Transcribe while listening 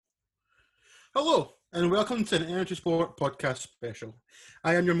Hello, and welcome to an Energy Sport podcast special.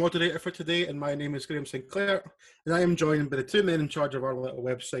 I am your moderator for today, and my name is Graham Sinclair, and I am joined by the two men in charge of our little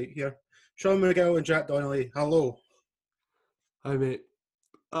website here, Sean McGill and Jack Donnelly. Hello. Hi, mate.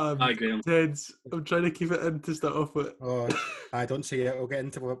 Hi, Graham. Tense. I'm trying to keep it in to start off with. Oh, I don't see it. We'll get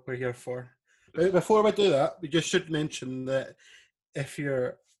into what we're here for. But before we do that, we just should mention that if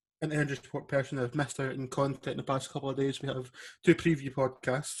you're an Energy Sport person who has missed out on content in the past couple of days, we have two preview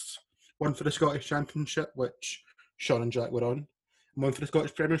podcasts. One for the Scottish Championship, which Sean and Jack were on, and one for the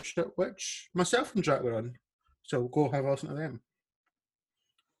Scottish Premiership, which myself and Jack were on. So go have a listen to them.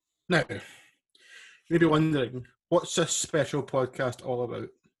 Now, you may be wondering, what's this special podcast all about?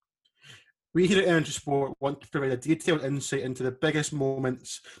 We here at Energy Sport want to provide a detailed insight into the biggest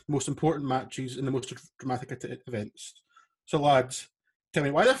moments, most important matches, and the most dramatic events. So, lads, tell me,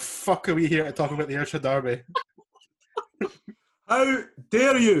 why the fuck are we here to talk about the Ayrshire Derby? How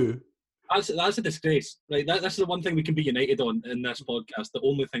dare you? That's a disgrace. Right, this is the one thing we can be united on in this podcast. The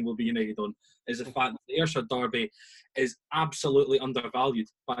only thing we'll be united on is the fact that the Ayrshire Derby is absolutely undervalued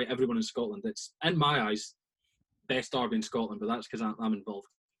by everyone in Scotland. It's, in my eyes, best derby in Scotland, but that's because I'm involved.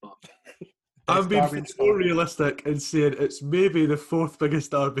 But I'm being so realistic and saying it's maybe the fourth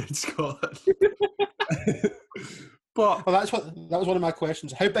biggest derby in Scotland. But well, that was one of my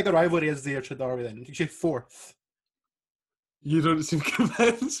questions. How big a rivalry is the Ayrshire Derby then? Did you say fourth? You don't seem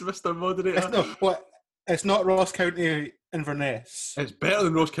convinced, Mr. Moderator. It's not Ross County Inverness. It's better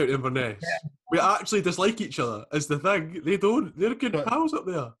than Ross County Inverness. Yeah. We actually dislike each other, is the thing. They don't. They're good pals up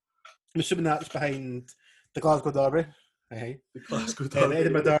there. I'm assuming that's behind the Glasgow Derby. The Glasgow Derby. The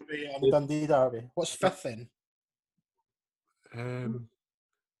Edinburgh Derby and the Dundee Derby. What's fifth then?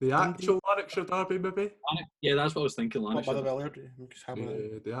 The actual Lanarkshire Derby, maybe? Yeah, that's what I was thinking, Lanarkshire.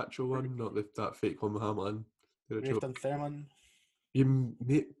 The actual one, not that fake one with Hamilton. Dunfermline.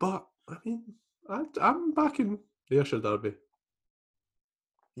 But I mean, I'm backing the Ayrshire Derby.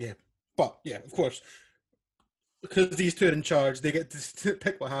 Yeah, but yeah, of course, because these two are in charge, they get to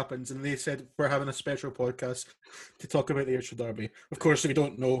pick what happens, and they said we're having a special podcast to talk about the Ayrshire Derby. Of course, if you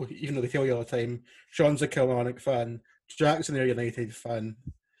don't know, even though they tell you all the time, Sean's a Kilmarnock fan, Jack's an Ayr United fan,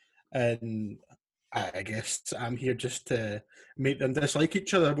 and I guess I'm here just to make them dislike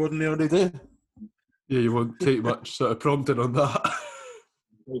each other more than they already do. Yeah, you won't take much sort of prompting on that.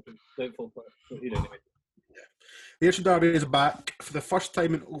 Doubtful, but anyway. The Ayrshire Derby is back for the first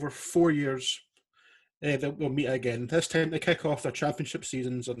time in over 4 years. They'll meet again. This time they kick off their championship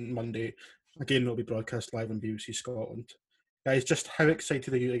seasons on Monday. Again, it'll be broadcast live on BBC Scotland. Guys, just how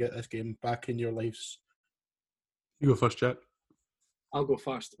excited are you to get this game back in your lives? You go first, Jack. I'll go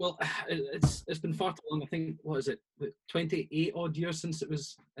first. Well, it's been far too long. I think, 28 odd years since it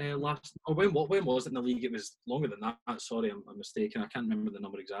was last. Or when was it in the league? It was longer than that. Sorry, I'm mistaken. I can't remember the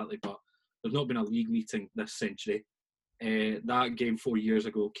number exactly, but there's not been a league meeting this century. That game 4 years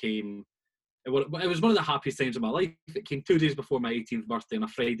ago came. It was one of the happiest times of my life. It came 2 days before my 18th birthday on a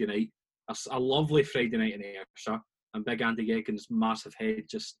Friday night. A lovely Friday night in Ayrshire, and Big Andy Geggin's massive head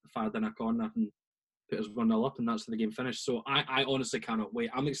just fired in a corner and put us 1-0 up, and that's when the game finished. So I honestly cannot wait.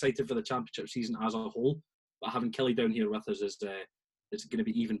 I'm excited for the championship season as a whole, but having Killy down here with us is going to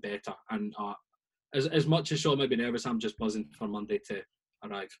be even better. And as much as Sean might be nervous, I'm just buzzing for Monday to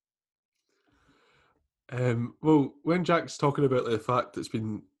arrive. Well, when Jack's talking about the fact it's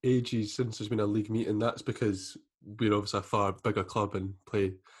been ages since there's been a league meeting, that's because we're obviously a far bigger club and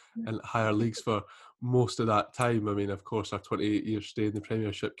play in higher leagues for most of that time. I mean, of course, our 28-year stay in the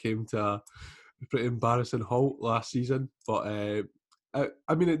Premiership came to a pretty embarrassing halt last season. But,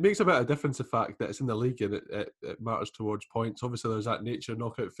 I mean, it makes a bit of difference, the fact that it's in the league and it matters towards points. Obviously, there's that nature of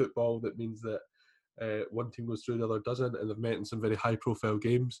knockout football that means that one team goes through, the other doesn't, and they've met in some very high-profile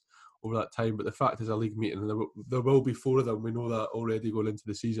games over that time. But the fact is a league meeting, and there will be 4 of them. We know that already going into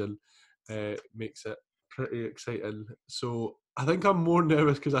the season. Makes it pretty exciting. So I think I'm more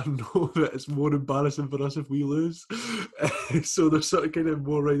nervous because I know that it's more embarrassing for us if we lose. So there's sort of kind of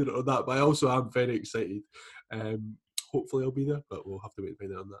more riding on that. But I also am very excited. Hopefully I'll be there, but we'll have to wait and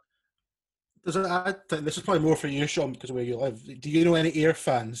find out on that. Does it add to, this is probably more for you, Sean, because of where you live. Do you know any Ayr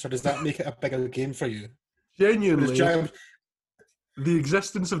fans, or does that make it a bigger game for you? Genuinely, the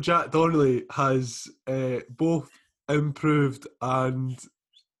existence of Jack Donnelly has both improved and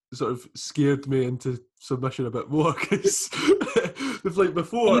sort of scared me into submission a bit more, because like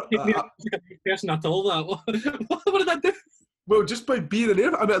before, person at all that. What did I do? Well, just by being an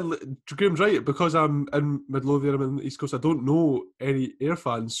Ayr, I mean, Graham's right, because I'm in Midlothian, I'm in the East Coast, I don't know any Ayr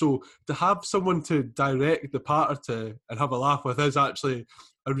fans, so to have someone to direct the patter to and have a laugh with is actually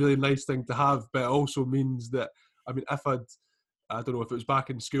a really nice thing to have, but it also means that, I mean, if I'd I don't know if it was back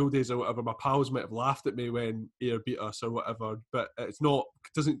in school days or whatever, my pals might have laughed at me when Ayr beat us or whatever, but it's not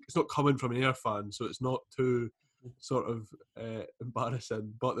coming from an Ayr fan, so it's not too sort of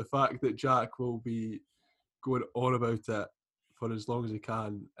embarrassing. But the fact that Jack will be going on about it for as long as he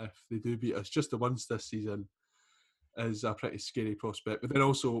can if they do beat us just the once this season is a pretty scary prospect. But then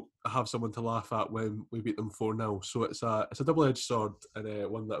also I have someone to laugh at when we beat them 4-0. So it's a double-edged sword, and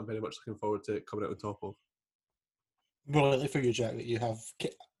one that I'm very much looking forward to coming out on top of. More likely for you, Jack, that you have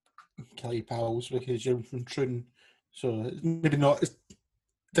Kelly pals because you're from Troon, so it's maybe not. It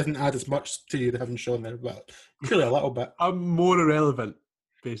doesn't add as much to you to having Sean there, but surely a little bit. I'm more irrelevant,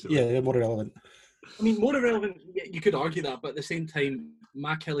 basically. Yeah, you're more irrelevant. I mean, more irrelevant, you could argue that, but at the same time,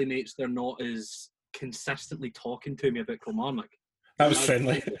 my Kelly mates, they're not as consistently talking to me about Kilmarnock. That was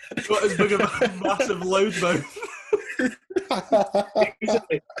friendly. Got as big of a massive loudmouth.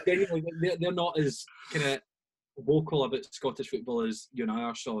 They're not as kind of vocal about Scottish football as you and I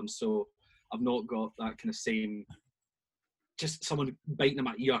are, Sean, so I've not got that kind of same, just someone biting in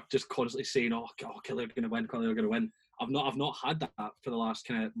my ear, just constantly saying, oh, Kelly are going to win, Kelly are going to win. I've not had that for the last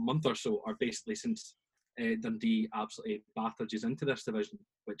kind of month or so, or basically since Dundee absolutely battered us into this division,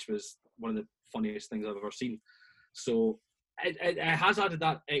 which was one of the funniest things I've ever seen. So it has added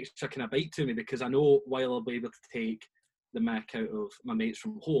that extra kind of bite to me, because I know while I'll be able to take the mick out of my mates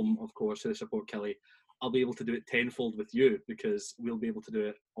from home, of course, who support Kelly, I'll be able to do it tenfold with you, because we'll be able to do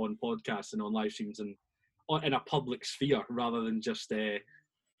it on podcasts and on live streams and in a public sphere rather than just a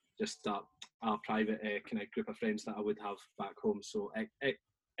private kind of group of friends that I would have back home. So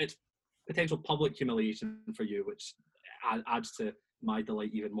it's potential public humiliation for you, which adds to my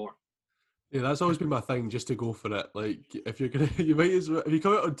delight even more. Yeah, that's always been my thing, just to go for it. Like, if you're gonna, you might as well, if you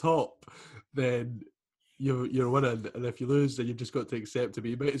come out on top, then you're winning, and if you lose, then you've just got to accept it. But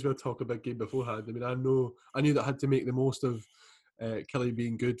you might as well talk a big game beforehand. I mean, I knew that I had to make the most of Kelly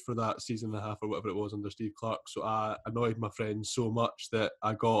being good for that season and a half or whatever it was under Steve Clarke. So I annoyed my friends so much that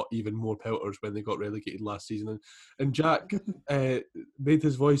I got even more pelters when they got relegated last season. And Jack made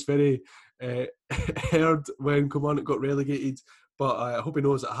his voice very heard when Kilmarnock got relegated. But I hope he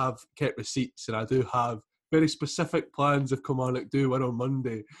knows that I have kept receipts, and I do have very specific plans if Kilmarnock do win on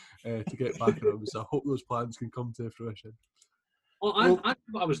Monday to get back at them. So I hope those plans can come to fruition. Well, I knew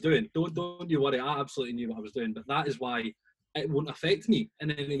what I was doing. Don't you worry. I absolutely knew what I was doing. But that is why it won't affect me in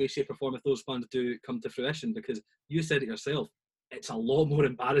any way, shape or form if those plans do come to fruition, because you said it yourself. It's a lot more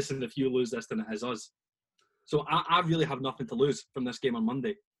embarrassing if you lose this than it is us. So I really have nothing to lose from this game on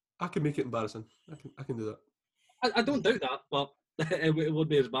Monday. I can make it embarrassing. I can do that. I don't doubt that, but it would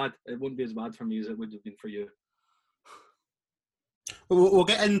be as bad. It wouldn't be as bad for me as it would have been for you. We'll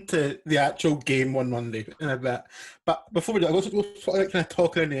get into the actual game on Monday in a bit. But before we do, we'll kind of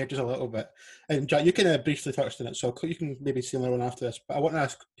talk around the edges a little bit. And Jack, you kind of briefly touched on it, so you can maybe say another one after this. But I want to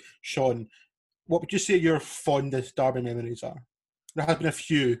ask Sean, what would you say your fondest Derby memories are? There have been a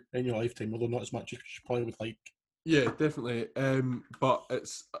few in your lifetime, although not as much as you probably would like. Yeah, definitely. But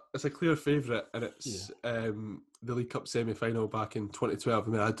it's a clear favourite, and it's the League Cup semi-final back in 2012. I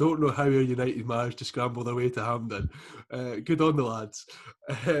mean, I don't know how United managed to scramble their way to Hampden. Good on the lads.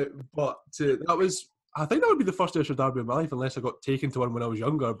 But that was, I think that would be the first Ayrshire derby in my life, unless I got taken to one when I was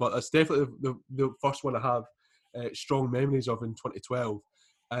younger. But that's definitely the first one I have strong memories of in 2012.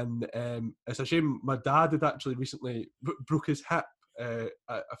 And it's a shame my dad had actually recently broke his hip a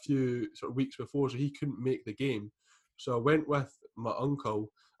few sort of weeks before, so he couldn't make the game. So I went with my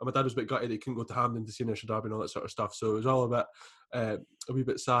uncle, and my dad was a bit gutted he couldn't go to Hampden to see Ayrshire derby and all that sort of stuff. So it was all a wee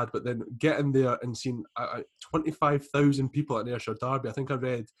bit sad. But then getting there and seeing 25,000 people at Ayrshire derby, I think I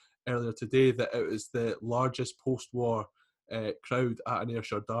read earlier today that it was the largest post-war crowd at an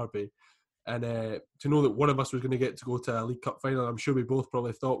Ayrshire derby. And to know that one of us was going to get to go to a League Cup final, I'm sure we both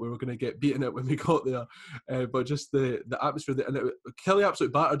probably thought we were going to get beaten it when we got there. But just the atmosphere, Kelly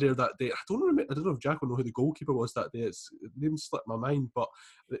absolutely battered there that day. I don't know if Jack will know who the goalkeeper was that day. The name slipped my mind, but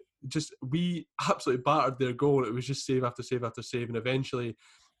just we absolutely battered their goal. It was just save after save after save, and eventually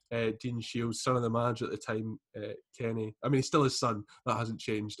Dean Shields, son of the manager at the time, Kenny. I mean, he's still his son. That hasn't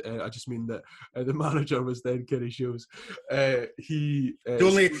changed. I just mean that the manager was then Kenny Shields. He's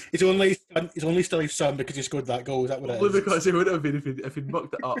only still his son because he scored that goal. Is that what it is? Only because he wouldn't have been if he'd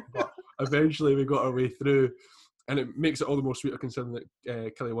mucked it up. But eventually we got our way through, and it makes it all the more sweeter considering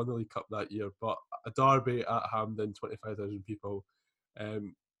that Kelly won the League Cup that year. But a derby at Hampden, 25,000 people.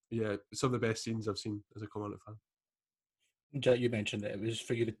 Yeah, some of the best scenes I've seen as a Kilmarnock fan. Jack, you mentioned that it was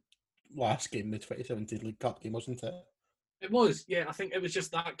for you the last game, the 2017 League Cup game, wasn't it? It was, yeah. I think it was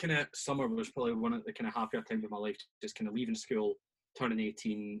just that kind of summer was probably one of the kind of happier times of my life, just kind of leaving school, turning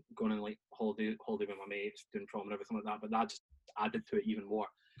 18, going on like holiday with my mates, doing prom and everything like that. But that just added to it even more.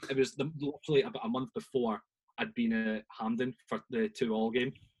 It was literally about a month before I'd been at Hampden for the 2-2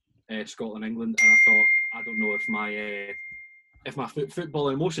 game, Scotland England, and I thought, I don't know if my football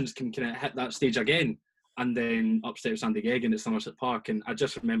emotions can hit that stage again. And then upstairs Sandy Geoghegan at Somerset Park, and I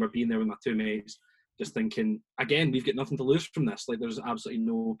just remember being there with my two mates, just thinking, again, we've got nothing to lose from this. Like, there's absolutely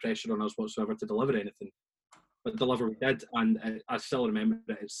no pressure on us whatsoever to deliver anything. But deliver we did, and I still remember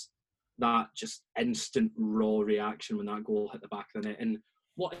it. It's that just instant raw reaction when that goal hit the back of the net. And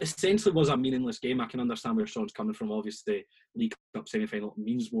what essentially was a meaningless game. I can understand where Sean's coming from. Obviously, League Cup semi-final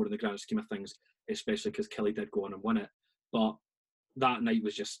means more in the grand scheme of things, especially because Kelly did go on and win it. But that night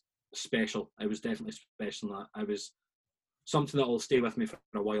was just special. It was definitely special. It was something that will stay with me for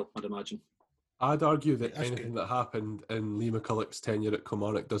a while, I'd imagine. I'd argue that anything that happened in Lee McCulloch's tenure at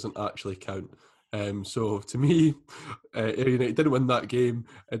Kilmarnock doesn't actually count. So to me, Ayr United didn't win that game.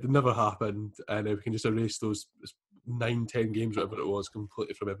 It never happened, and we can just erase those 9-10 games, whatever it was,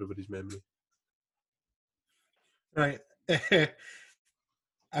 completely from everybody's memory. Right.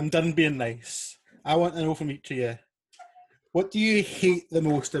 I'm done being nice. I want to know from each of you, what do you hate the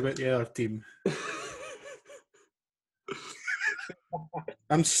most about the other team?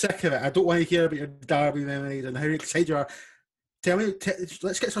 I'm sick of it. I don't want to hear about your derby memories and how excited you are. Tell me,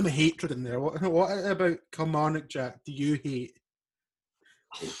 let's get some hatred in there. What about Kilmarnock, Jack, do you hate?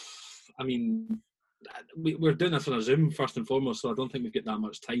 I mean, we're doing this on a Zoom first and foremost, so I don't think we've got that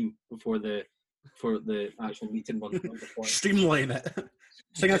much time for the actual meeting one. Streamline it.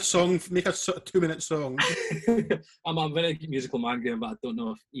 Sing a song, make a 2-minute song. I'm a very musical man, Graham, but I don't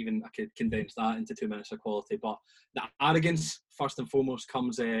know if even I could condense that into 2 minutes of quality. But the arrogance, first and foremost,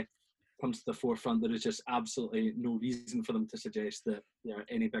 comes to the forefront. There is just absolutely no reason for them to suggest that they're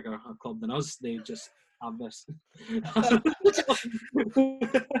any bigger a club than us. They just have this. He's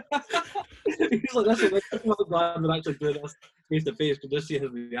like, I'm glad we're actually doing this face to face, because just see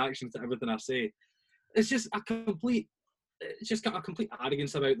his reactions to everything I say. It's just got a complete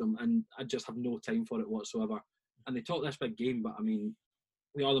arrogance about them, and I just have no time for it whatsoever. And they talk this big game, but I mean,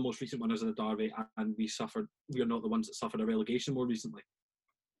 we are the most recent winners of the derby, and we are not the ones that suffered a relegation more recently.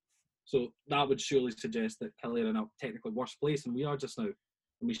 So that would surely suggest that Kelly are in a technically worse place than we are just now, and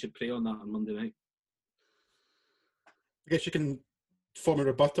we should pray on that on Monday night. I guess you can form a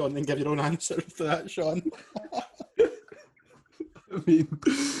rebuttal and then give your own answer to that, Sean. I mean,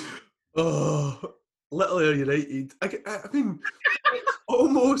 Little Ayr United. I mean,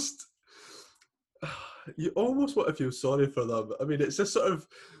 almost. You almost want to feel sorry for them. I mean, it's this sort of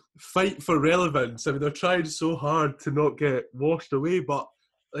fight for relevance. I mean, they're trying so hard to not get washed away, but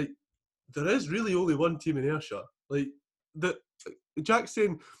like, there is really only one team in Ayrshire. Like, Jack's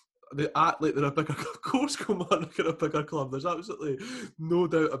saying they act like they're a bigger club. Of course, Kilmarnock are a bigger club. There's absolutely no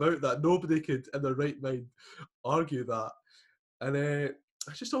doubt about that. Nobody could, in their right mind, argue that. And I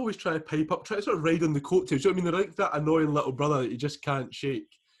just always try to pipe up, try to sort of ride on the coattails. You know what I mean? They're like that annoying little brother that you just can't shake.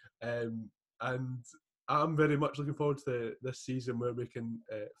 And I'm very much looking forward to this season where we can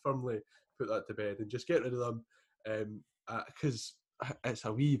firmly put that to bed and just get rid of them, because it's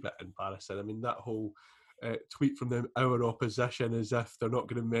a wee bit embarrassing. I mean, that whole tweet from them, our opposition, as if they're not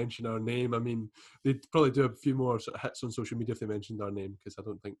going to mention our name. I mean, they'd probably do a few more sort of hits on social media if they mentioned our name, because I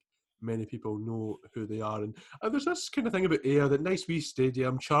don't think many people know who they are. And there's this kind of thing about Ayr, that nice wee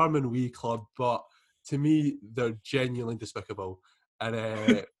stadium, charming wee club, but to me, they're genuinely despicable. And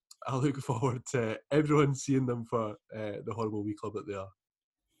I look forward to everyone seeing them for the horrible wee club that they are.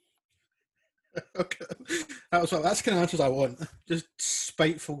 Okay, that's the kind of answers I want. Just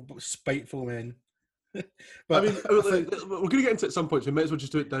spiteful men. But I mean, we're going to get into it at some point, so we might as well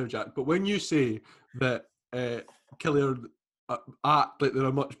just do it now, Jack. But when you say that Killie act like they're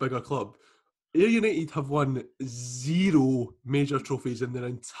a much bigger club, Ayr United have won 0 major trophies in their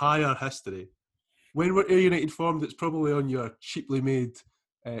entire history. When were Ayr United formed? It's probably on your cheaply made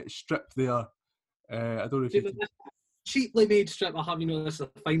strip there. I don't know if you cheaply made strip. I have, this is the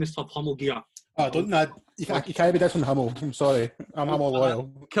finest of Hummel gear. Oh, don't that you can't be this on Hummel. I'm sorry, I'm Hummel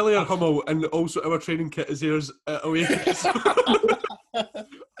loyal. Killie Hummel, and also our training kit is theirs away. That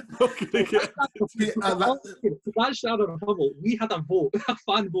Shadow Hummel, we had a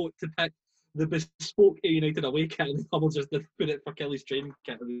fan vote to pick the bespoke Ayr United away kit, and Hummel just put it for Kelly's training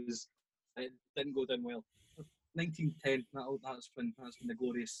kit. It didn't go down well. 1910. That's when the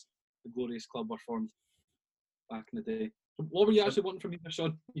glorious club were formed back in the day. So what were you actually wanting from me,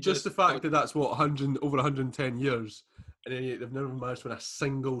 Sean? Just the fact that that's over 110 years, and they've never managed to win a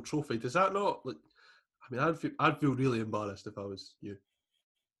single trophy. Does that not? Like, I mean, I'd feel really embarrassed if I was you.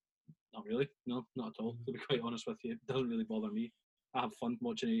 Not really. No, not at all. To be quite honest with you, it doesn't really bother me. I have fun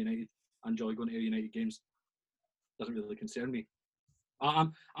watching Ayr United. I enjoy going to Ayr United games. Doesn't really concern me.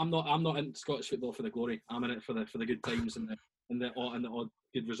 I'm not in Scottish football for the glory. I'm in it for the good times and the odd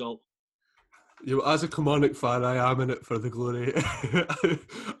good result. As a Kilmarnock fan, I am in it for the glory.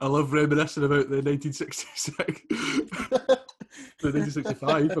 I love reminiscing about the 1966, the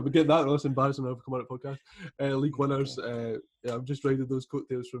 1965. I've been getting that. That's embarrassing on a Kilmarnock podcast. League winners. I'm just riding those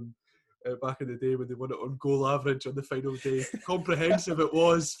coattails from back in the day when they won it on goal average on the final day. Comprehensive it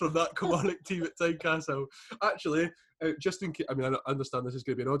was from that Kilmarnock team at Tynecastle. Actually, just in case, I mean, I understand this is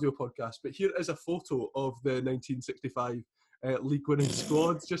going to be an audio podcast, but here is a photo of the 1965 league winning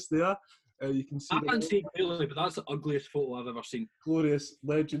squad just there. You can see. I can't see it clearly, but that's the ugliest photo I've ever seen. Glorious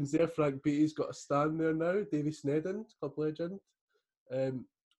legends there. Frank Beattie's got a stand there now. Davy Sneddon, club legend.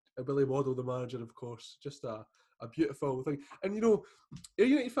 Billy Waddle, the manager, of course. Just a beautiful thing. And you know,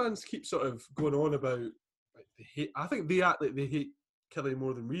 United fans keep sort of going on about like, they hate. I think they act like they hate Killie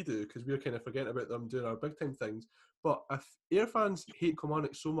more than we do because we're kind of forgetting about them doing our big time things. But if Ayr fans hate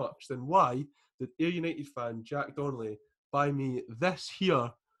Kilmarnock so much, then why did Ayr United fan Jack Donnelly buy me this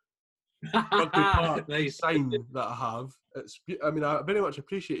here Rugby Park nice. sign that I have? I mean, I very much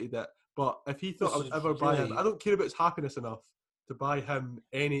appreciated it. But if he thought I would ever buy him, I don't care about his happiness enough to buy him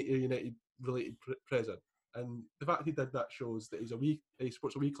any Ayr United related present. And the fact he did that shows that he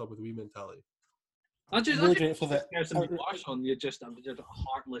supports a wee club with a wee mentality. I just grateful that person you watch on, you're just a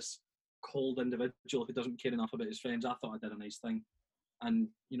heartless, cold individual who doesn't care enough about his friends. I thought I did a nice thing, and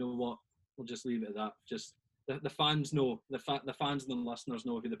you know what? We'll just leave it at that. Just the fans know, the fans and the listeners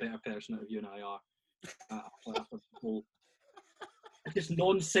know who the better person out of you and I are. After the whole just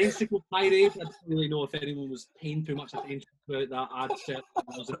nonsensical tirade. I don't really know if anyone was paying too much attention about that ad set.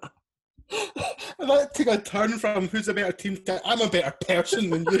 I'd like to take a turn from who's a better team to I'm a better person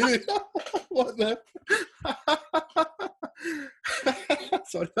than you. What the?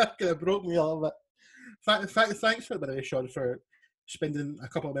 Sorry, that kind of broke me a little bit. Thanks for the way, Sean, for spending a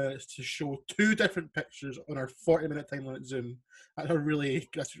couple of minutes to show two different pictures on our 40-minute time limit Zoom. That's really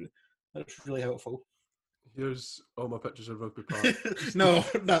helpful. Here's all my pictures of Rugby Park. No,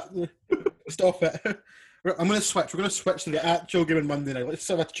 stop it. I'm going to switch. We're going to switch to the actual game on Monday night. Let's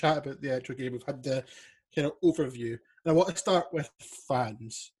have a chat about the actual game. We've had the kind of overview. And I want to start with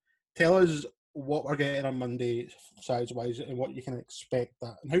fans. Tell us what we're getting on Monday, size-wise, and what you can expect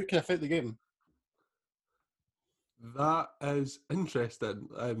that. And how can I fit the game? That is interesting.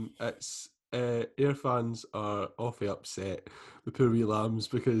 It's Ayr fans are awfully upset, the poor wee lambs,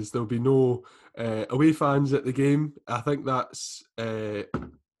 because there'll be no away fans at the game. I think that's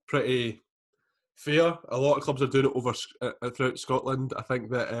pretty fair. A lot of clubs are doing it over throughout Scotland. I think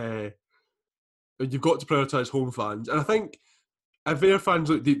that you've got to prioritise home fans, and I think if Ayr fans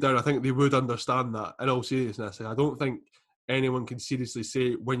look deep down, I think they would understand that. In all seriousness, I don't think anyone can seriously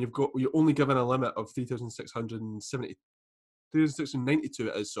say when you're only given a limit of 3,692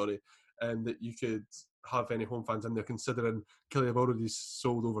 it is, sorry, and that you could have any home fans in there, considering Killie have already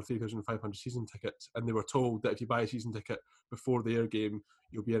sold over 3,500 season tickets, and they were told that if you buy a season ticket before the Ayr game,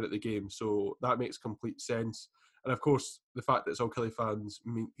 you'll be in at the game. So that makes complete sense. And of course, the fact that it's all Killie fans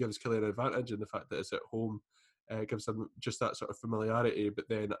gives Killie an advantage, and the fact that it's at home gives them just that sort of familiarity. But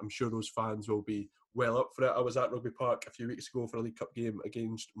then I'm sure those fans will be well up for it. I was at Rugby Park a few weeks ago for a League Cup game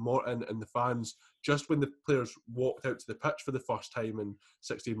against Morton, and the fans, just when the players walked out to the pitch for the first time in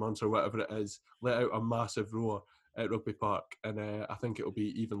 16 months or whatever it is, let out a massive roar at Rugby Park. And I think it will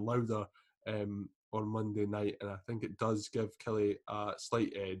be even louder on Monday night, and I think it does give Killie a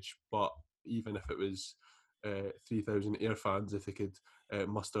slight edge. But even if it was 3,000 Ayr fans, if they could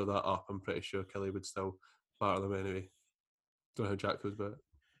muster that up, I'm pretty sure Killie would still batter them anyway. Don't know how Jack feels about it.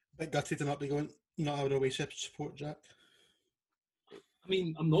 Bit gutted to not be going, not having a way to support Jack. I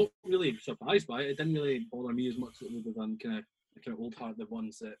mean, I'm not really surprised by it. It didn't really bother me as much as it would have done kind of old-hearted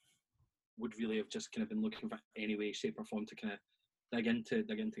ones that would really have just kind of been looking for any way, shape or form to kind of dig into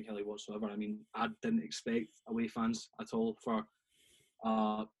Killie whatsoever. I mean, I didn't expect away fans at all for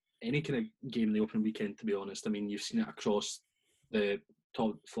any kind of game in the opening weekend, to be honest. I mean, you've seen it across the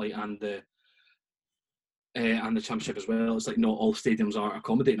top flight and the Championship as well. It's like not all stadiums are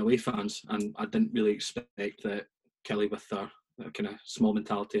accommodating away fans, and I didn't really expect that Killie, with their kind of small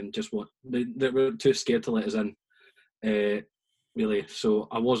mentality and just they were too scared to let us in, really. So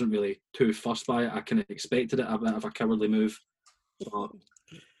I wasn't really too fussed by it. I kind of expected it, a bit of a cowardly move. But, I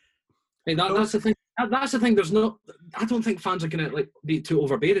mean, that's the thing. That's the thing. I don't think fans are going to be too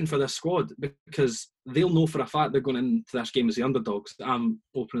overbearing for this squad, because they'll know for a fact they're going into this game as the underdogs. I'm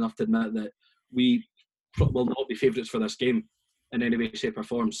open enough to admit that we will not be favourites for this game in any way, shape or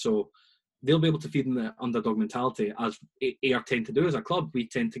form. So they'll be able to feed in the underdog mentality, as Ayr tend to do as a club. We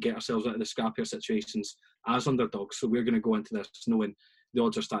tend to get ourselves out of the scrappier situations as underdogs. So we're going to go into this knowing the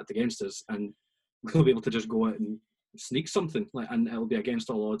odds are stacked against us, and we'll be able to just go out and sneak something, and it'll be against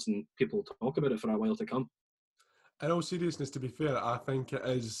all odds, and people will talk about it for a while to come. In all seriousness, to be fair, I think it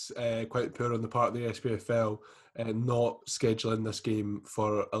is quite poor on the part of the SPFL not scheduling this game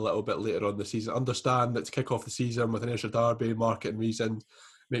for a little bit later on the season. I understand that to kick off the season with an Ayrshire derby, market and reason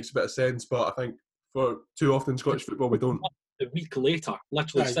makes a bit of sense, but I think for too often Scottish football we don't. A week later,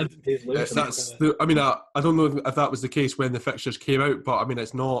 literally 7 days later. I don't know if that was the case when the fixtures came out, but I mean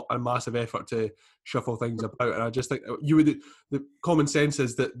it's not a massive effort to shuffle things about, and I just think the common sense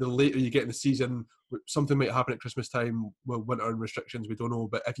is that the later you get in the season, something might happen at Christmas time with winter and restrictions, we don't know,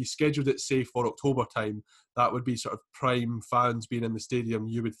 but if you scheduled it say for October time, that would be sort of prime fans being in the stadium,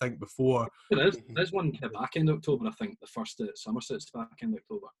 you would think, before. There's one back end October, I think, the first at Somerset's back end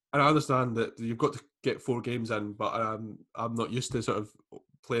October. And I understand that you've got to get 4 games in, but I'm not used to sort of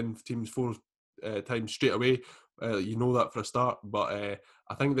playing teams 4 times straight away. You know that for a start, but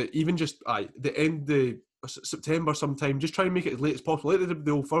I think that even just the end of September sometime, just try and make it as late as possible. Like they did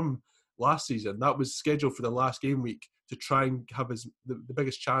the Old Firm last season, that was scheduled for the last game week to try and have the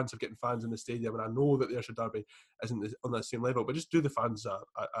biggest chance of getting fans in the stadium. And I know that the Ayrshire derby isn't on that same level, but just do the fans a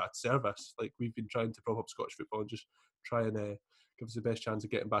service. Like we've been trying to prop up Scottish football and just try and give us the best chance of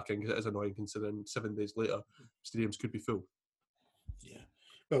getting back in, because it is annoying considering 7 days later stadiums could be full. Yeah,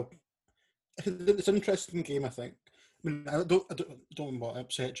 well, it's an interesting game, I think. I mean, I don't want to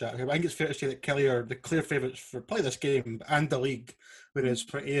upset Jack here, but I think it's fair to say that Kelly are the clear favourites for probably this game and the league, whereas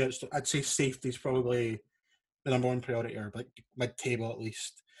for Ayr, I'd say safety is probably the number one priority, or like mid-table at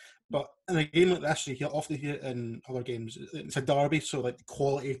least. But in a game like this, you often hear it in other games, it's a derby, so like the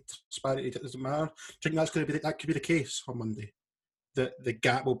quality disparity doesn't matter. Do you think that could be the case on Monday? That the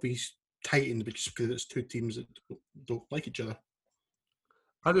gap will be tightened because it's 2 teams that don't like each other.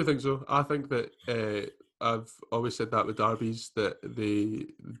 I do think so. I think that I've always said that with derbies, that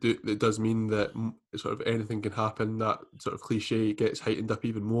it does mean that sort of anything can happen. That sort of cliche gets heightened up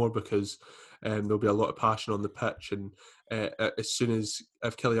even more because there'll be a lot of passion on the pitch, and as soon as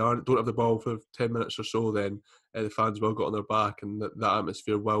if Killie don't have the ball for 10 minutes or so, then the fans will get on their back, and that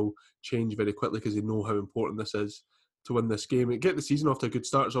atmosphere will change very quickly because they know how important this is to win this game. Get the season off to a good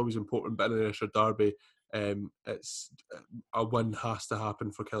start is always important, but in an Ayrshire derby, it's a win has to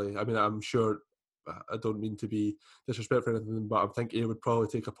happen for Killie. I mean, I'm sure, I don't mean to be disrespectful or anything, but I think Ayr would probably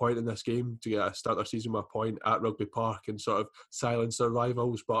take a point in this game to start their season with a point at Rugby Park and sort of silence their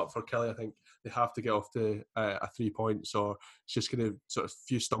rivals. But for Killie, I think they have to get off to a 3 points, or it's just going to sort of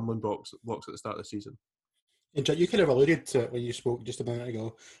few stumbling blocks at the start of the season. And Jack, you kind of alluded to it when you spoke just a minute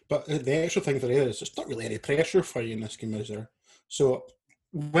ago, but the extra thing for Ayr is there's not really any pressure for you in this game, is there? So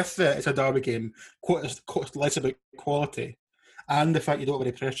with it's a derby game, it's less about quality and the fact you don't have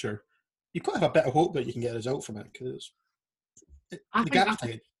any pressure, you've got to have a bit of hope that you can get a result from it, because the gap's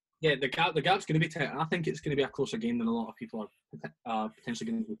tight. Yeah, the gap's going to be tight. I think it's going to be a closer game than a lot of people are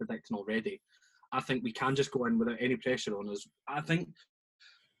potentially going to be predicting already. I think we can just go in without any pressure on us. I think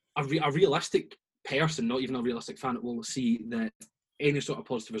a realistic person, not even a realistic fan, will see that any sort of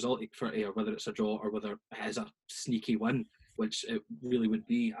positive result for Ayr, whether it's a draw or whether it is a sneaky win, which it really would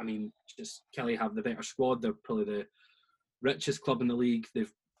be. I mean, just Killie have the better squad. They're probably the richest club in the league.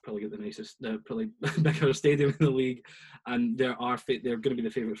 They've probably got the probably bigger stadium in the league, and they're going to be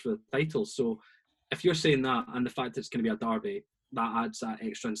the favourites for the title. So if you're saying that, and the fact it's going to be a derby, that adds that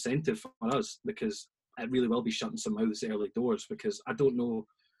extra incentive for us, because it really will be shutting some mouths early doors, because I don't know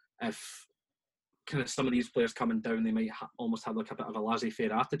if kind of some of these players coming down, they might almost have like a bit of a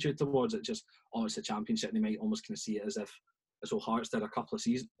laissez-faire attitude towards it, just, it's a championship, and they might almost kind of see it as if it's all Hearts did a couple of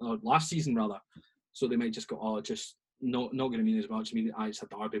seasons, or last season rather, so they might just go, just not going to mean as much. I mean, it's a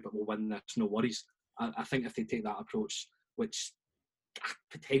derby, but we'll win this, no worries. I think if they take that approach, which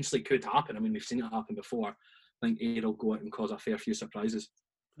potentially could happen, I mean, we've seen it happen before, I think Ayr will go out and cause a fair few surprises.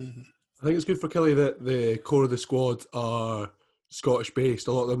 Mm-hmm. I think it's good for Killie that the core of the squad are Scottish based.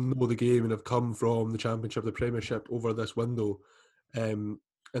 A lot of them know the game and have come from the Championship, the Premiership over this window. And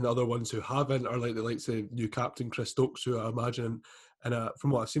the other ones who haven't are like the likes of new captain Chris Stokes, who I imagine, and from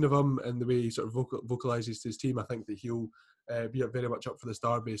what I've seen of him and the way he sort of vocalises to his team, I think that he'll be very much up for this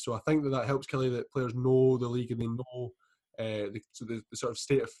derby. So I think that helps Killie, that players know the league and they know the sort of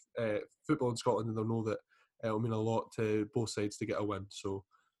state of football in Scotland, and they'll know that it'll mean a lot to both sides to get a win. So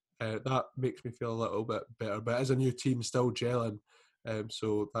that makes me feel a little bit better. But as a new team, still gelling,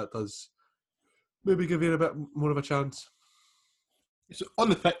 so that does maybe give you a bit more of a chance. So on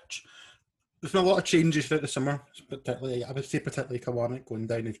the pitch, there's been a lot of changes throughout the summer, particularly, I would say particularly Kilmarnock going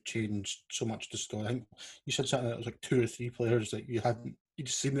down have changed so much to store. I think you said something that was like 2 or 3 players that you'd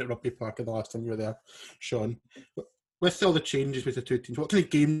seen at Rugby Park the last time you were there, Sean. But with all the changes with the two teams, what kind of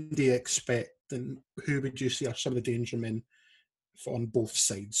game do you expect, and who would you see are some of the danger men on both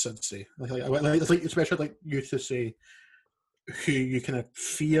sides, I'd say? Like especially like you to say who you kind of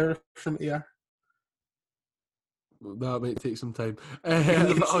fear from here. That might take some time.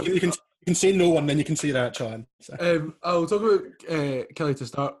 You can say no one, then you can say that, Sean. I'll talk about Kelly to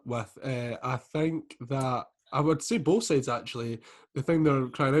start with. I think that I would say both sides actually. The thing they're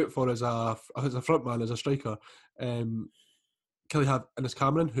crying out for is a front man, as a striker. Kelly have Innes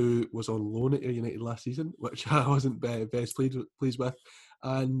Cameron, who was on loan at Ayr United last season, which I wasn't best pleased with.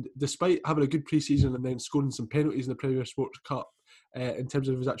 And despite having a good pre-season and then scoring some penalties in the Premier Sports Cup, in terms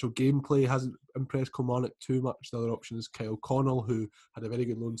of his actual gameplay, hasn't impressed Kilmarnock too much. The other option is Kyle Connell, who had a very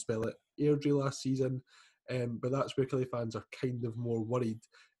good loan spell at Airdrie last season. But that's where Kelly fans are kind of more worried.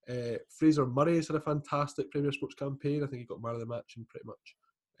 Fraser Murray has had a fantastic Premier Sports campaign. I think he got man of the match in pretty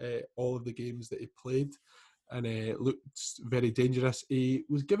much all of the games that he played, and looked very dangerous. He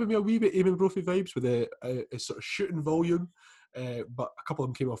was giving me a wee bit Eamon Brophy vibes with a sort of shooting volume, but a couple of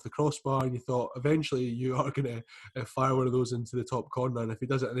them came off the crossbar, and you thought eventually you are going to fire one of those into the top corner, and if he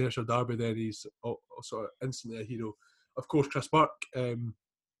does it in Ayrshire Derby, then he's sort of instantly a hero. Of course, Chris Burke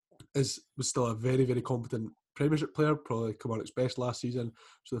was still a very, very competent Premiership player, probably Kilmarnock's best last season,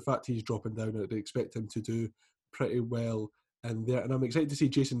 so the fact he's dropping down, I'd expect him to do pretty well in there. And I'm excited to see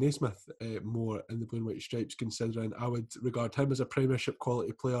Jason Naismith more in the blue and white stripes, considering I would regard him as a Premiership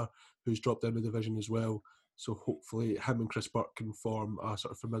quality player who's dropped down the division as well. So hopefully him and Chris Burke can form a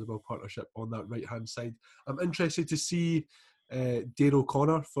sort of formidable partnership on that right-hand side. I'm interested to see Dale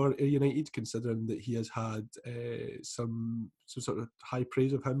O'Connor for Ayr United, considering that he has had some sort of high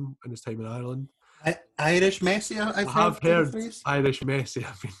praise of him in his time in Ireland. Irish Messi, I have heard Irish Messi.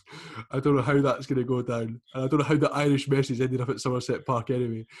 I mean, I don't know how that's going to go down. And I don't know how the Irish Messi's ended up at Somerset Park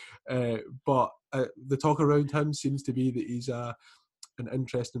anyway. But the talk around him seems to be that he's an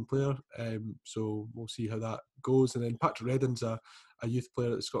interesting player. So we'll see how that goes. And then Patrick Reddin's a youth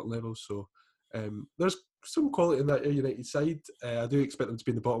player at the Scotland level. So there's some quality in that Ayr United side. I do expect them to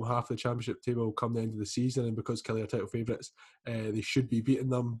be in the bottom half of the Championship table come the end of the season. And because Kelly are title favourites, they should be beating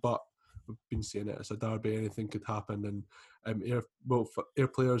them. But we've been saying it, it's a derby, anything could happen, and Ayr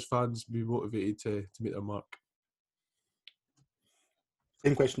players, fans be motivated to make their mark.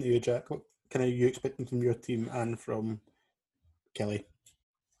 Same question to you, Jack. What kind of you expecting from your team and from Kelly?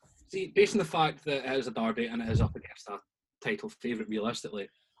 See, based on the fact that it is a derby and it is up against a title favourite, realistically,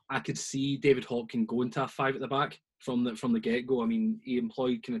 I could see David Hopkin going to a 5 at the back from the get-go. I mean, he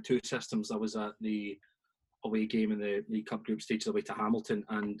employed kind of two systems. That was at the away game in the League Cup group stage away to Hamilton,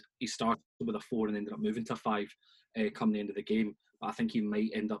 and he started with a 4 and ended up moving to a 5 come the end of the game. But I think he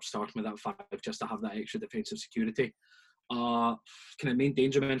might end up starting with that 5 just to have that extra defensive security. Kind of main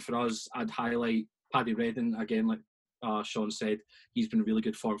danger men for us, I'd highlight Paddy Reddin again, like Sean said. He's been really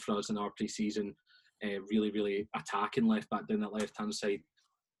good form for us in our pre-season, really, really attacking left back down that left-hand side.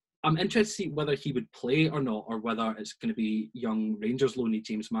 I'm interested to see whether he would play or not, or whether it's going to be young Rangers loanee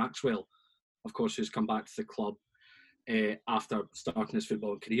James Maxwell, of course, who's come back to the club after starting his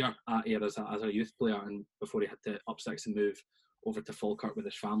football career at Ayr as a youth player, and before he had to up sticks and move over to Falkirk with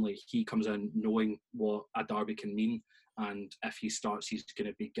his family. He comes in knowing what a derby can mean, and if he starts, he's going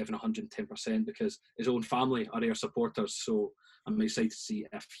to be given 110% because his own family are Ayr supporters. So I'm excited to see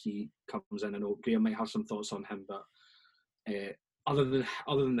if he comes in. I know Graham might have some thoughts on him, but other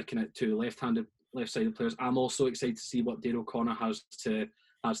than the kind of two left-sided players, I'm also excited to see what Dale O'Connor has to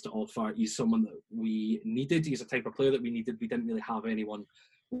offer. He's someone that we needed. He's a type of player that we needed. We didn't really have anyone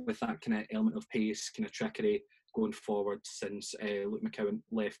with that kind of element of pace, kind of trickery going forward since Luke McCowan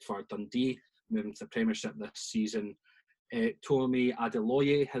left for Dundee, moving to the Premiership this season. Tomi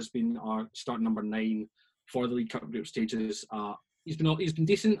Adeloye has been our starting number 9 for the League Cup group stages. He's been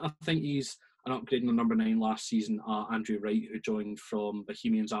decent. I think he's an upgrade on number 9 last season. Andrew Wright, who joined from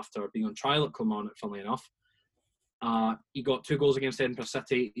Bohemians after being on trial at Kilmarnock, funnily enough. He got 2 goals against Edinburgh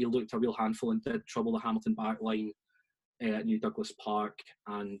City. He looked a real handful and did trouble the Hamilton back line at New Douglas Park.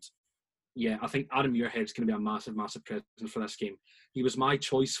 And yeah, I think Adam Muirhead's going to be a massive, massive presence for this game. He was my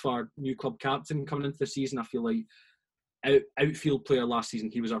choice for new club captain coming into the season. I feel like outfield player last season,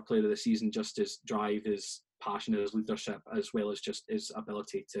 he was our player of the season. Just his drive, his passion, his leadership, as well as just his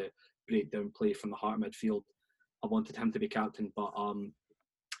ability to break down play from the heart of midfield. I wanted him to be captain, but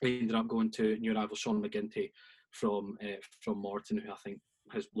he ended up going to new arrival Sean McGinty from Morton, who I think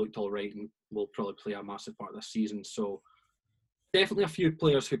has looked all right and will probably play a massive part of this season. So definitely a few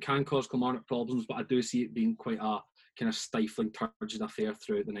players who can cause Kilmarnock problems, but I do see it being quite a kind of stifling, turgid affair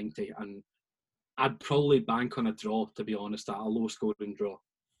throughout the 90, and I'd probably bank on a draw, to be honest, a low-scoring draw.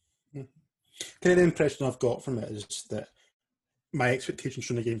 Kind of the impression I've got from it is that my expectations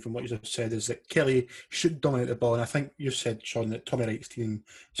from the game, from what you just said, is that Kelly should dominate the ball. And I think you said, Sean, that Tommy Wright's team,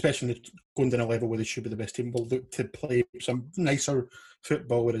 especially going down a level where they should be the best team, will look to play some nicer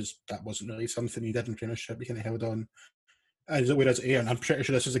football, whereas that wasn't really something he did in Premiership. He kind of held on. Whereas Ayr, and I'm pretty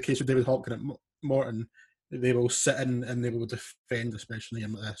sure this is the case with David Hopkin at Morton, they will sit in and they will defend, especially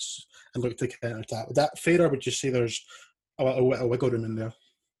in this, and look to counter-attack. Would that fair, or would you say there's a little wiggle room in there?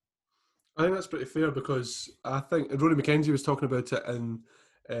 I think that's pretty fair, because I think Rory McKenzie was talking about it in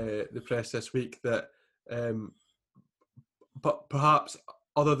the press this week that but perhaps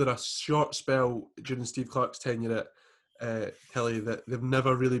other than a short spell during Steve Clarke's tenure at Kelly, that they've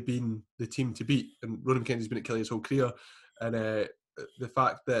never really been the team to beat. And Rory McKenzie's been at Kelly his whole career. And the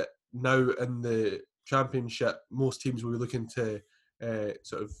fact that now in the Championship, most teams will be looking to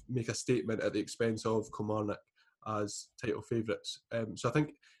sort of make a statement at the expense of Kilmarnock as title favourites. So I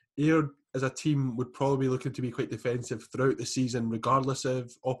think Ayr as a team would probably be looking to be quite defensive throughout the season, regardless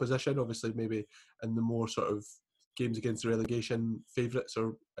of opposition. Obviously, maybe in the more sort of games against the relegation favourites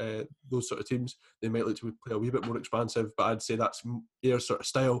or those sort of teams, they might look to play a wee bit more expansive, but I'd say that's Ayer's sort of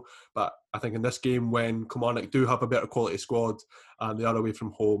style. But I think in this game, when Kilmarnock do have a better quality squad and they are away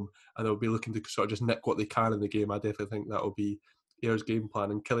from home and they'll be looking to sort of just nick what they can in the game, I definitely think that will be Ayer's game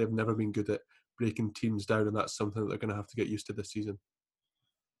plan. And Kelly have never been good at breaking teams down, and that's something that they're going to have to get used to this season.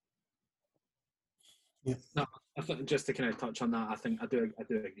 Yeah. No, I think just to kind of touch on that, I think I do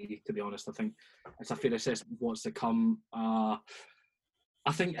agree. To be honest, I think it's a fair assessment of what's to come. I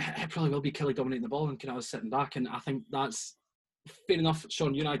think it probably will be Kelly dominating the ball and kind of sitting back, and I think that's fair enough.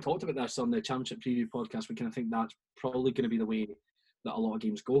 Sean, you and I talked about this on the Championship Preview podcast. We kind of think that's probably going to be the way that a lot of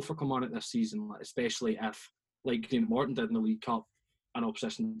games go for Kilmarnock this season, especially if, like Greenock Morton did in the League Cup, an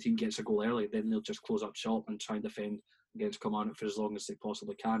opposition team gets a goal early, then they'll just close up shop and try and defend against Kilmarnock for as long as they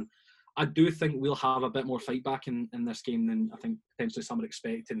possibly can. I do think we'll have a bit more fight back in this game than I think potentially some are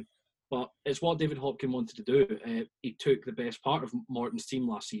expecting. But it's what David Hopkin wanted to do. He took the best part of Morton's team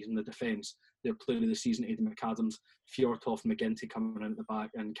last season, the defence. Their player of the season, Aidan McAdams, Fjortoft, McGinty coming in at the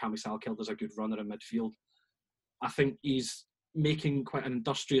back, and Cammy Salkeld is a good runner in midfield. I think he's making quite an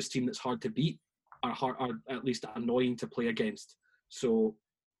industrious team that's hard to beat, or at least annoying to play against. So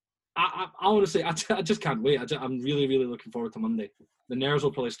I honestly, I just can't wait. I'm really, really looking forward to Monday. The nerves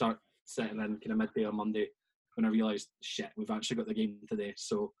will probably start setting in kind of midday on Monday when I realise, shit, we've actually got the game today.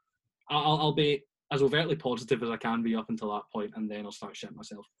 So I'll be as overtly positive as I can be up until that point, and then I'll start shitting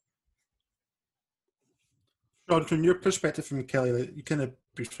myself. John, from your perspective from Kelly, you kind of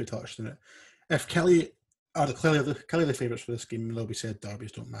briefly touched on it. If Kelly are Kelly the favourites for this game, they'll be said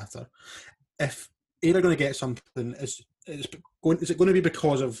derbies don't matter. If Ayr are going to get something, is it going to be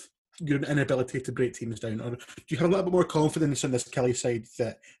because of your inability to break teams down, or do you have a little bit more confidence in this Kelly side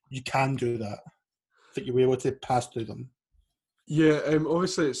that you can do that you'll be able to pass through them? Yeah,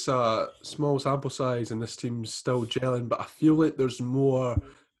 obviously it's a small sample size and this team's still gelling, but I feel like there's more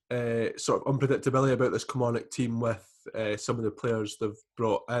sort of unpredictability about this Kilmarnock team with some of the players they've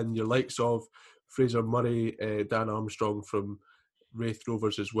brought in, your likes of Fraser Murray, Dan Armstrong from Wraith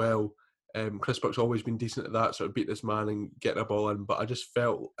Rovers as well. Chris Burke's always been decent at that, sort of beat this man and getting a ball in, but I just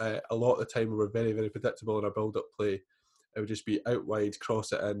felt a lot of the time we were very, very predictable in our build-up play. It would just be out wide,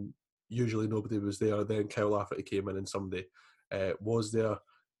 cross it in, usually nobody was there, then Kyle Lafferty came in and somebody was there.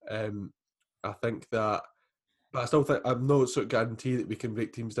 I think that, but I still think I'm no sort of guarantee that we can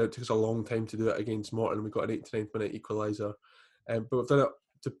break teams down. It took us a long time to do it against Morton. We got an 89th minute equaliser, but we've done it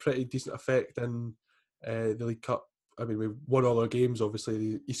to pretty decent effect in the League Cup. I mean, we won all our games, obviously.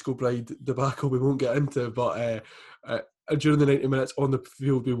 The East Kilbride debacle we won't get into, but during the 90 minutes on the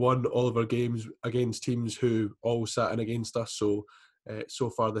field, we won all of our games against teams who all sat in against us. So, so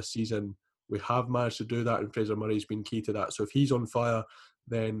far this season, we have managed to do that, and Fraser Murray's been key to that. So if he's on fire,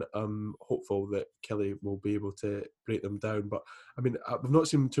 then I'm hopeful that Kelly will be able to break them down. But, I mean, we've not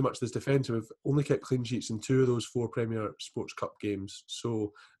seen too much of this defence. We've only kept clean sheets in 2 of those 4 Premier Sports Cup games.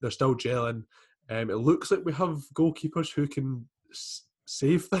 So they're still gelling. It looks like we have goalkeepers who can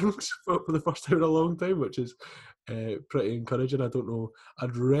save things for the first time in a long time, which is pretty encouraging. I don't know.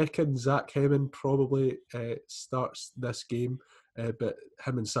 I'd reckon Zach Hemming probably starts this game, but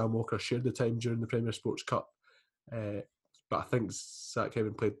him and Sam Walker shared the time during the Premier Sports Cup. But I think Zach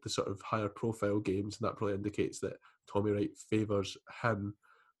Hemming played the sort of higher profile games, and that probably indicates that Tommy Wright favours him.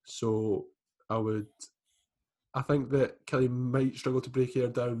 So I think that Kelly might struggle to break Ayr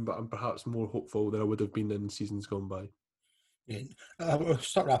down, but I'm perhaps more hopeful than I would have been in seasons gone by. Yeah. We'll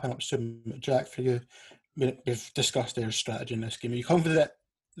start wrapping up soon. Jack, for you, we've discussed their strategy in this game. Are you confident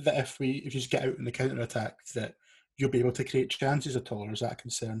that if you just get out in the counter attack, that you'll be able to create chances at all, or is that a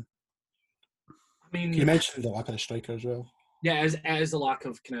concern? I mean, you mentioned the lack of a striker as well. Yeah, it is the lack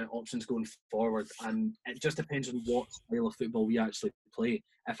of kind of options going forward, and it just depends on what style of football we actually play.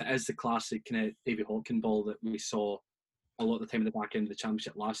 If it is the classic kind of Davy Hawkin ball that we saw a lot of the time at the back end of the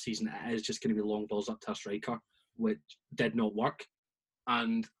Championship last season, it is just going to be long balls up to a striker, which did not work.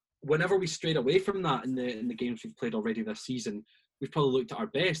 And whenever we strayed away from that in the games we've played already this season, we've probably looked at our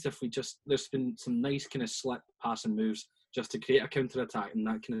best if there's been some nice kind of slip passing moves just to create a counter attack, and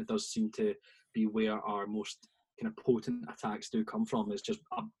that kind of does seem to be where our most kind of potent attacks do come from, is just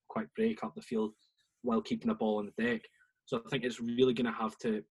a quick break up the field while keeping the ball on the deck. So I think it's really going to have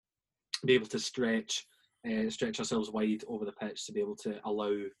to be able to stretch ourselves wide over the pitch to be able to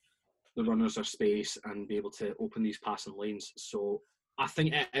allow the runners their space and be able to open these passing lanes. So I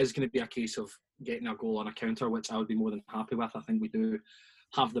think it is going to be a case of getting a goal on a counter, which I would be more than happy with. I think we do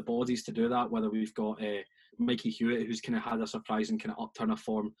have the bodies to do that, whether we've got Mikey Hewitt, who's kind of had a surprising kind of upturn of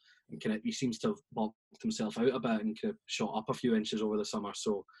form, and kind of he seems to have bulked himself out a bit and kind of shot up a few inches over the summer.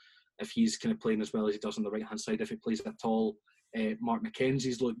 So if he's kind of playing as well as he does on the right hand side, if he plays at all, Mark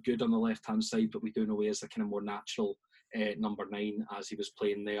McKenzie's looked good on the left hand side, but we do know he is a kind of more natural number 9 as he was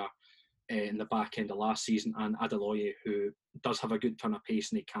playing there in the back end of last season, and Adeloye, who does have a good turn of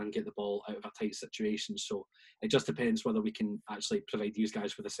pace and he can get the ball out of a tight situation. So it just depends whether we can actually provide these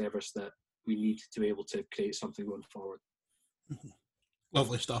guys with the service that we need to be able to create something going forward.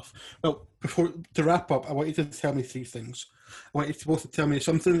 Lovely stuff. Well, to wrap up, I want you to tell me 3 things. I want you to both tell me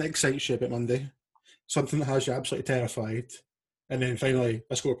something that excites you about Monday, something that has you absolutely terrified, and then finally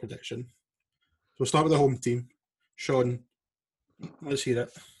a score prediction. So we'll start with the home team. Sean, let's hear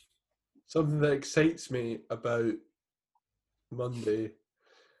it. Something that excites me about Monday,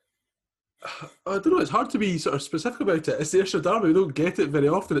 I don't know, it's hard to be sort of specific about it. It's the Ayrshire Derby, we don't get it very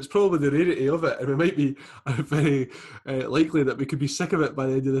often. It's probably the rarity of it, and we might be very likely that we could be sick of it by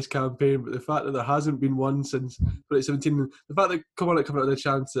the end of this campaign, but the fact that there hasn't been one since 2017, the fact that coming out of the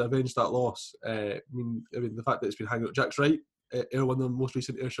chance to avenge that loss, I mean the fact that it's been hanging out, Jack's right, Ayr won the most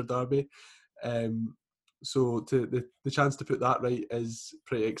recent Ayrshire Derby, so the chance to put that right is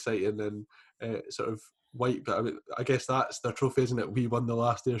pretty exciting and sort of white, but I guess that's their trophy, isn't it? We won the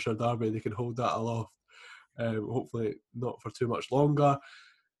last Ayrshire Derby, they can hold that aloft, hopefully not for too much longer.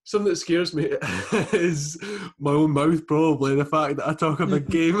 Something that scares me is my own mouth, probably, the fact that I talk a big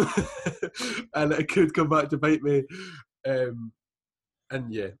game and it could come back to bite me.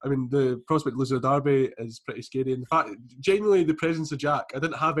 And yeah, I mean, the prospect of losing a derby is pretty scary. In fact, genuinely, the presence of Jack, I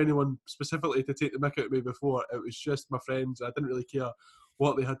didn't have anyone specifically to take the mick out of me before. It was just my friends. I didn't really care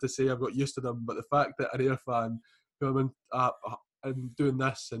what they had to say. I've got used to them. But the fact that an Ayr fan who I'm in, and doing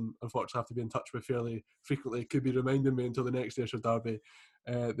this, and unfortunately have to be in touch with fairly frequently, could be reminding me until the next Ayrshire Derby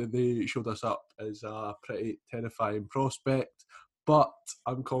that they showed us up is a pretty terrifying prospect. But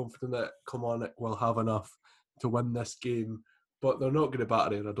I'm confident that Kilmarnock will have enough to win this game. But they're not going to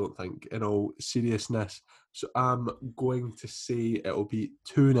batter Ayr, I don't think, in all seriousness. So I'm going to say it'll be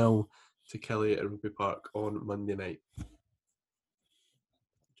 2-0 to Killie at Rugby Park on Monday night.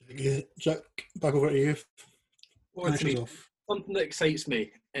 Jack, back over to you. Something that excites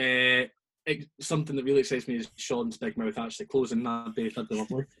me. Something that really excites me is Sean's big mouth actually closing. That'd be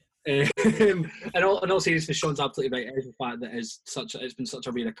lovely. In all seriousness, Sean's absolutely right. It is the fact that it's been such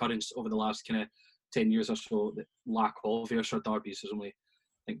a rare occurrence over the last kind of 10 years or so, the lack of Ayrshire derbies has only, I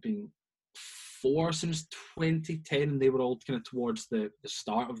think, been 4 since 2010, and they were all kind of towards the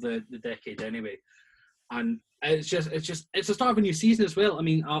start of the decade anyway. And it's the start of a new season as well. I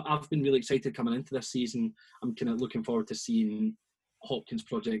mean, I've been really excited coming into this season. I'm kind of looking forward to seeing Hopkins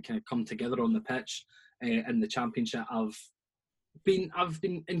project kind of come together on the pitch in the Championship. I've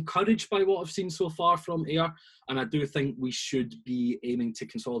been encouraged by what I've seen so far from Ayr, and I do think we should be aiming to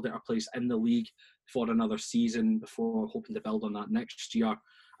consolidate our place in the league for another season before hoping to build on that next year.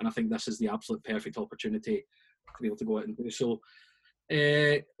 And I think this is the absolute perfect opportunity to be able to go out and do so.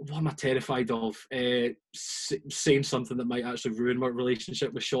 What am I terrified of? Saying something that might actually ruin my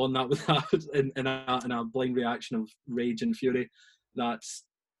relationship with Sean. That was in a blind reaction of rage and fury. That's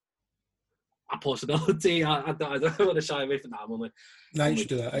a possibility. I don't want to shy away from that. No, you should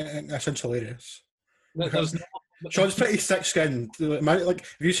do that. That sounds hilarious. Sean's pretty thick-skinned. Like,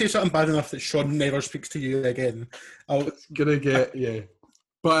 if you say something bad enough that Sean never speaks to you again, it's gonna get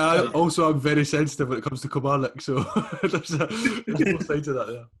But I'm very sensitive when it comes to Kilmarnock, so there's both sides of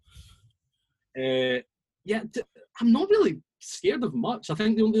that there. I'm not really scared of much. I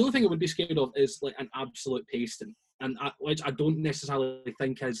think the only thing I would be scared of is like an absolute pasting. which I don't necessarily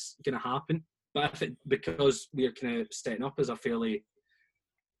think is going to happen. But because we're kind of setting up as a fairly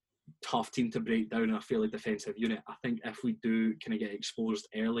tough team to break down and a fairly defensive unit, I think if we do kind of get exposed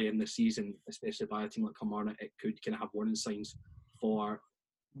early in the season, especially by a team like Kilmarnock, it could kind of have warning signs for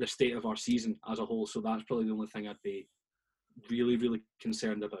the state of our season as a whole. So that's probably the only thing I'd be really, really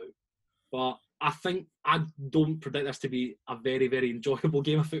concerned about. But I think I don't predict this to be a very, very enjoyable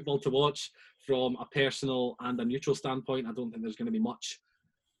game of football to watch from a personal and a neutral standpoint. I don't think there's going to be much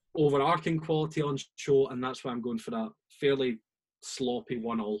overarching quality on show, and that's why I'm going for a fairly sloppy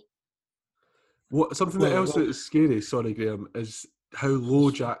 1-1. Something else that is scary, sorry Graham, is how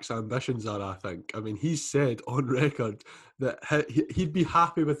low Jack's ambitions are, I think. I mean, he said on record that he'd be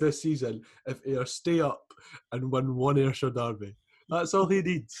happy with this season if Ayr stay up and win one Ayrshire derby. That's all he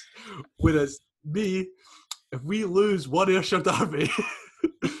needs. Whereas me, if we lose one Ayrshire derby,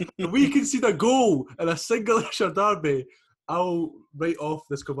 if we concede a goal in a single Ayrshire derby, I'll write off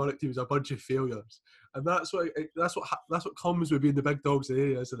this Kilmarnock team as a bunch of failures. And that's what comes with being the big dogs in the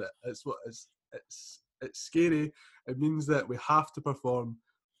area, isn't it? It's scary. It means that we have to perform,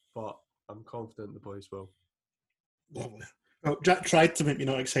 but I'm confident the boys will. Lovely. Well, Jack tried to make me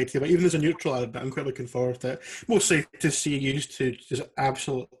not excited, but even as a neutral, I'm quite looking forward to it. Mostly to see you used to just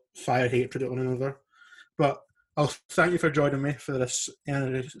absolute fire hatred at one another. But I'll thank you for joining me for this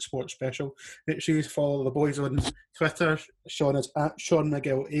Energy Sports special. Make sure you follow the boys on Twitter. Sean is at Sean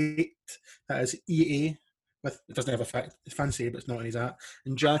McGill8. That is EA. It doesn't have a fancy, but it's not what he's at.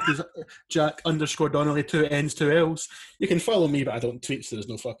 And Jack is Jack_Donnelly, 2 N's, 2 L's. You can follow me, but I don't tweet, so there's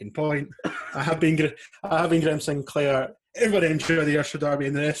no fucking point. I have been Graham Sinclair. Everybody enjoy the Ayrshire Derby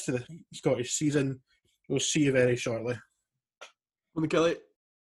and the rest of the Scottish season. We'll see you very shortly. On the Kelly.